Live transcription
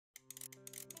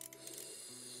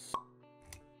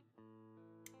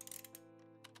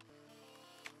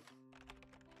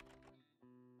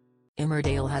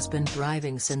Emmerdale has been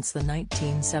thriving since the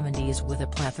 1970s with a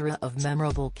plethora of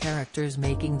memorable characters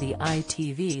making the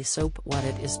ITV soap what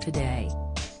it is today.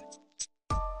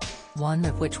 One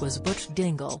of which was Butch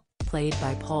Dingle, played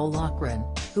by Paul Loughran,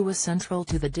 who was central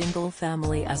to the Dingle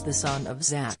family as the son of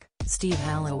Zach, Steve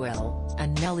Halliwell,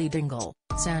 and Nellie Dingle,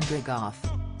 Sandra Goff.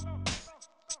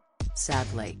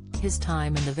 Sadly, his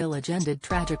time in the village ended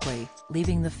tragically,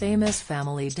 leaving the famous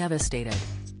family devastated.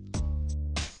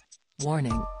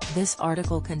 Warning: this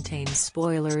article contains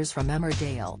spoilers from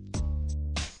Emmerdale.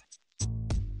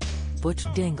 Butch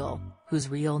Dingle, whose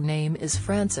real name is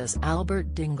Francis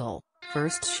Albert Dingle,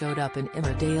 first showed up in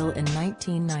Emmerdale in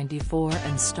 1994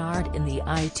 and starred in the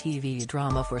ITV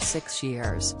drama for 6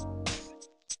 years.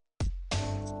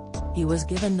 He was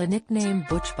given the nickname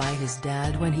Butch by his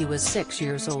dad when he was 6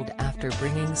 years old after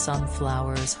bringing some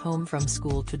flowers home from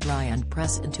school to dry and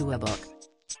press into a book.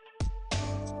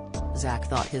 Zach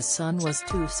thought his son was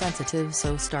too sensitive,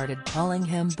 so started calling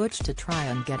him Butch to try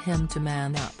and get him to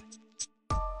man up.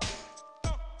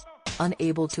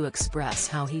 Unable to express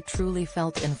how he truly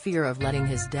felt in fear of letting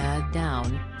his dad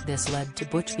down, this led to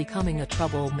Butch becoming a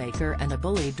troublemaker and a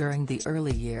bully during the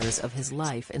early years of his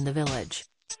life in the village.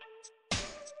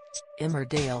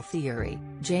 Emmerdale theory: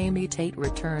 Jamie Tate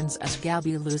returns as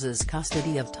Gabby loses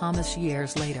custody of Thomas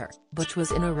years later. Butch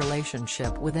was in a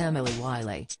relationship with Emily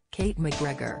Wiley, Kate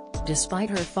McGregor,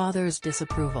 despite her father's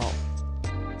disapproval.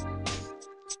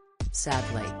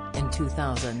 Sadly, in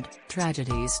 2000,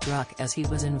 tragedy struck as he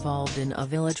was involved in a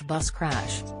village bus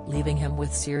crash, leaving him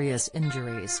with serious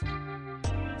injuries.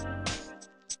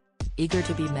 Eager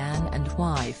to be man and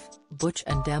wife, Butch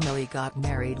and Emily got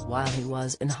married while he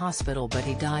was in hospital, but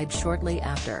he died shortly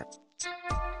after.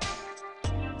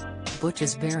 Butch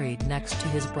is buried next to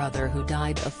his brother, who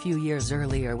died a few years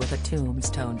earlier, with a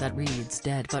tombstone that reads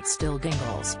 "Dead but still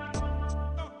Dingles."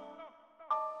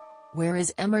 Where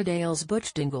is Emmerdale's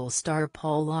Butch Dingle star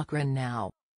Paul Loughran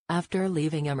now? After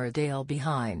leaving Emmerdale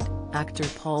behind, actor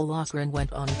Paul Loughran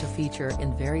went on to feature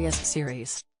in various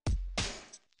series,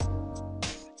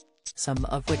 some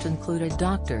of which included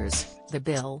Doctors, The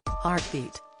Bill,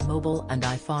 Heartbeat, Mobile and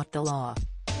I Fought the Law.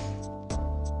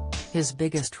 His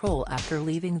biggest role after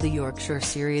leaving the Yorkshire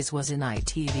series was in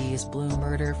ITV's Blue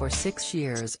Murder for 6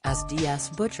 years as DS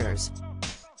Butchers.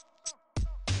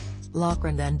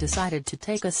 Loughran then decided to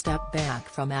take a step back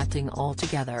from acting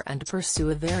altogether and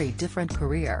pursue a very different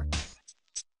career.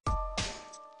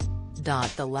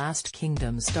 The Last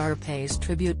Kingdom star pays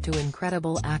tribute to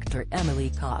incredible actor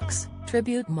Emily Cox.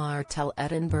 Tribute: Martell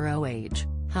Edinburgh. Age: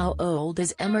 how old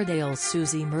is Emmerdale's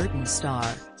Susie Merton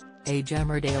star? Age: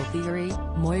 Emmerdale theory: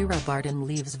 Moira Barton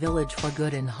leaves village for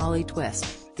good in Holly twist.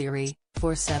 Theory: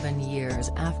 for 7 years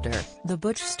after, the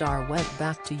Butch star went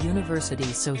back to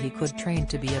university so he could train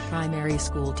to be a primary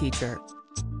school teacher.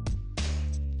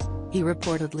 He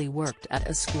reportedly worked at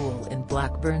a school in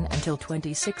Blackburn until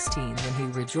 2016, when he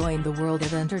rejoined the world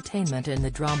of entertainment in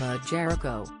the drama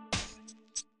Jericho.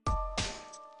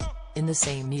 In the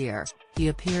same year, he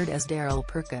appeared as Daryl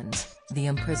Perkins, the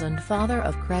imprisoned father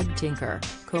of Craig Tinker,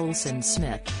 Coulson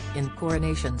Smith, in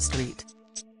Coronation Street.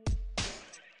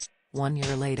 1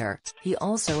 year later, he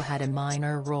also had a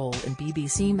minor role in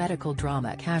BBC medical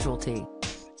drama Casualty.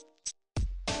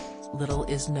 Little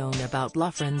is known about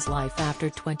Loughran's life after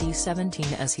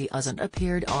 2017, as he hasn't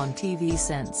appeared on TV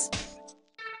since.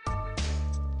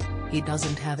 He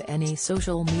doesn't have any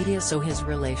social media, so his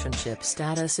relationship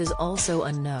status is also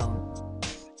unknown.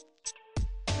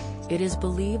 It is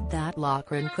believed that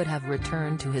Loughran could have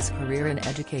returned to his career in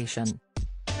education.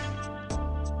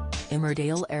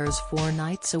 Emmerdale airs 4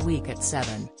 nights a week at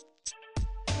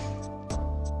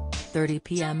 7:30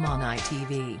 p.m. on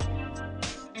ITV.